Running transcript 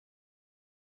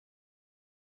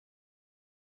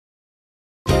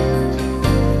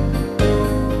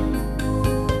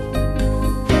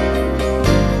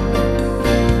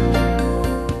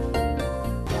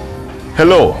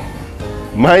Hello,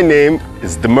 my name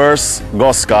is Demers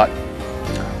Goscott.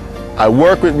 I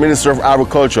work with Minister of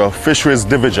Agriculture, Fisheries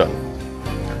Division.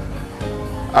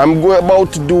 I'm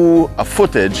about to do a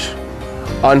footage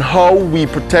on how we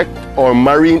protect our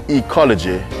marine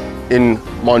ecology in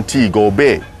Montego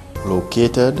Bay.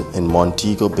 Located in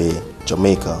Montego Bay,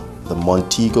 Jamaica, the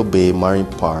Montego Bay Marine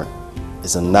Park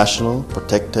is a national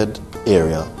protected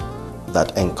area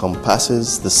that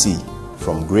encompasses the sea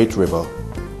from Great River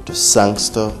to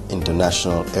Sangster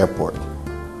International Airport.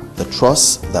 The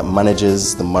trust that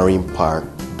manages the marine park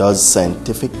does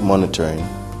scientific monitoring,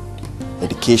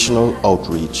 educational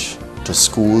outreach to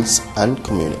schools and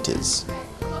communities,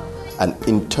 and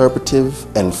interpretive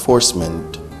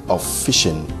enforcement of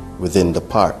fishing within the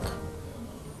park.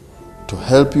 To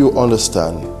help you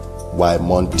understand why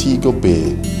Montego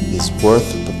Bay is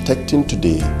worth protecting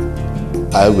today,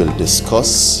 I will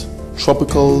discuss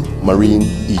tropical marine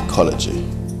ecology.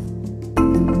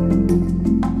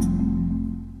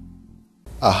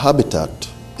 A habitat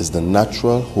is the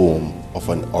natural home of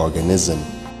an organism.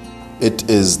 It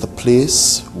is the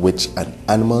place which an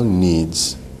animal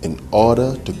needs in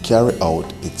order to carry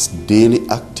out its daily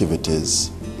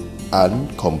activities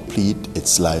and complete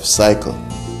its life cycle.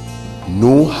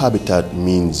 No habitat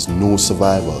means no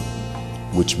survival,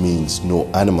 which means no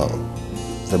animal.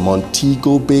 The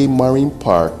Montego Bay Marine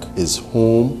Park is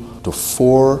home to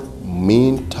 4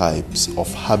 main types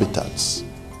of habitats: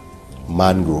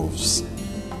 mangroves,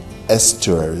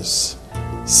 estuaries,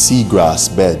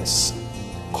 seagrass beds,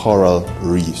 coral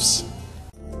reefs.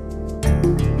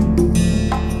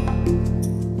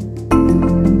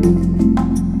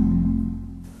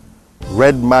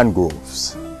 Red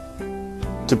mangroves.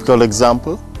 Typical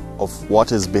example of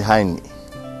what is behind me.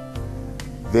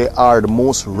 They are the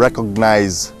most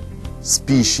recognized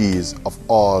species of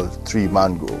all 3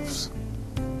 mangroves.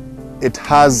 It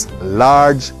has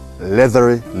large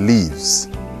leathery leaves.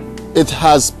 It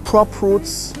has prop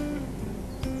roots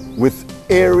with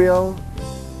aerial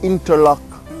interlock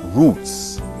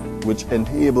roots which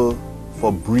enable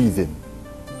for breathing.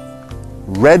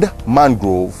 Red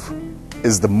mangrove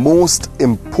is the most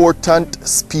important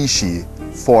species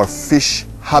for fish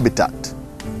habitat,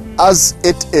 as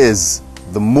it is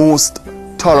the most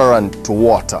tolerant to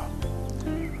water.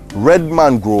 Red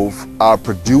mangrove are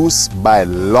produced by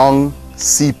long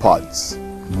sea pods.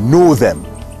 Know them,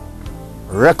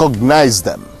 recognize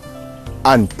them,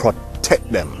 and protect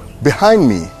them. Behind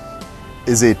me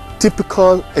is a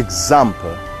typical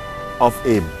example of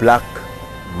a black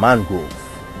mangrove.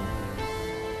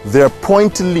 Their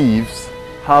pointy leaves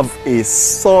have a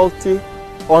salty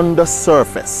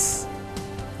undersurface.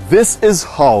 This is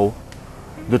how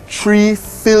the tree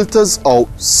filters out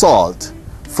salt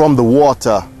from the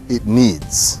water it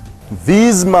needs.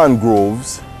 These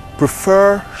mangroves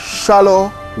prefer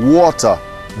shallow water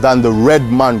than the red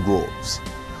mangroves.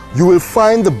 You will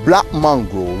find the black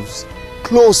mangroves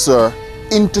closer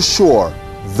into shore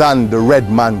than the red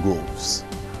mangroves.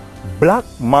 Black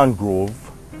mangrove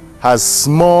has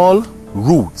small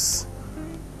roots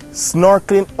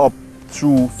snorkeling up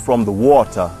through from the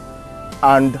water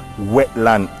and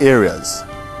wetland areas.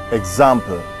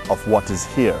 Example of what is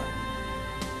here.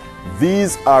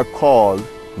 These are called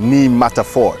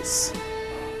nematophores.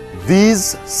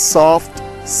 These soft,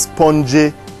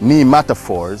 spongy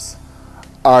nematophores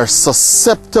are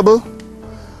susceptible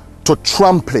to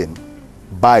trampling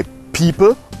by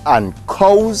people and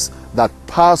cows that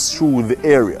pass through the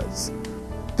areas.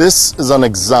 This is an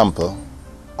example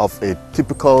of a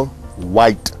typical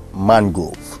white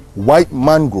mangrove. White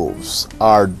mangroves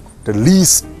are the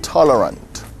least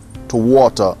tolerant to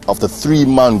water of the 3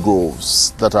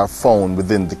 mangroves that are found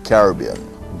within the Caribbean.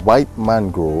 White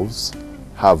mangroves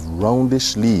have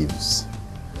roundish leaves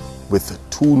with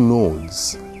 2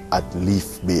 nodes at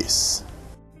leaf base.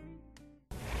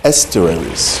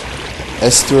 Estuaries.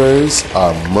 Estuaries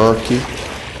are murky,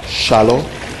 shallow,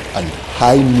 and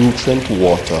high nutrient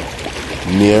water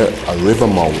near a river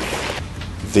mouth.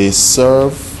 They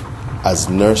serve as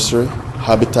nursery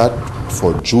habitat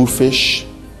for jewfish,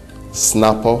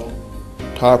 snapper,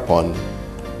 tarpon,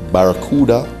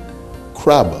 barracuda,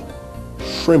 crab,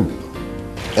 shrimp.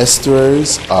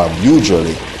 Estuaries are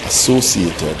usually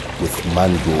associated with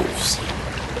mangroves.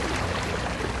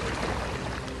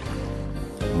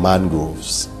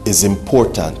 Mangroves is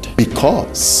important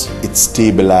because it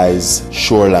stabilizes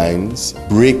shorelines,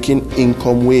 breaking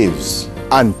income waves,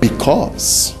 and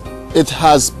because it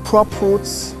has prop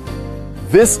roots.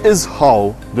 This is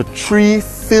how the tree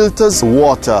filters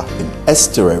water in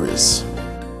estuaries.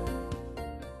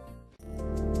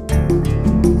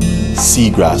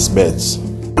 Seagrass beds.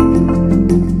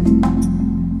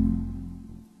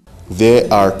 There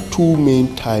are two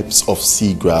main types of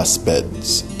seagrass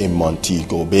beds in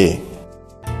Montego Bay.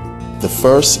 The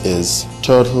first is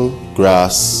turtle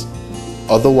grass,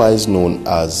 otherwise known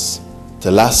as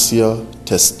Thalassia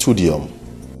testudium.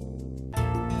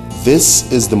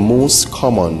 This is the most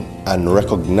common and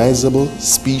recognizable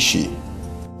species.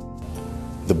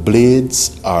 The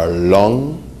blades are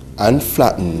long and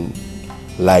flattened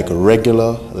like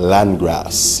regular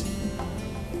landgrass.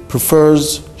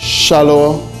 Prefers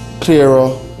shallower, clearer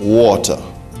water.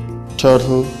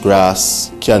 Turtle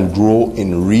grass can grow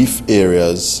in reef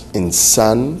areas in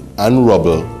sand and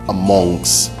rubble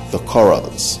amongst the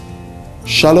corals.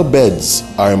 Shallow beds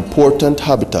are important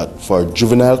habitat for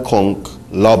juvenile conch,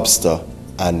 lobster,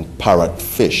 and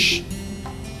parrotfish.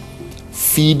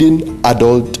 Feeding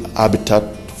adult habitat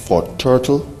for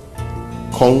turtle,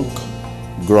 conch,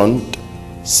 grunt,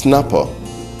 snapper.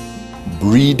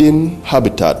 Breeding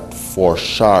habitat for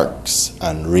sharks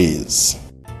and rays.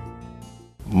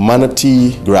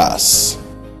 Manatee grass,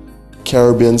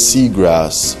 Caribbean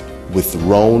seagrass with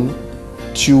round,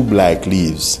 tube-like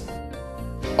leaves,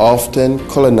 often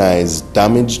colonize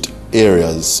damaged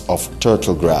areas of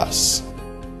turtle grass.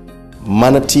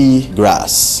 Manatee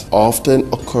grass often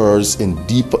occurs in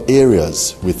deeper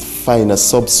areas with finer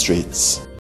substrates.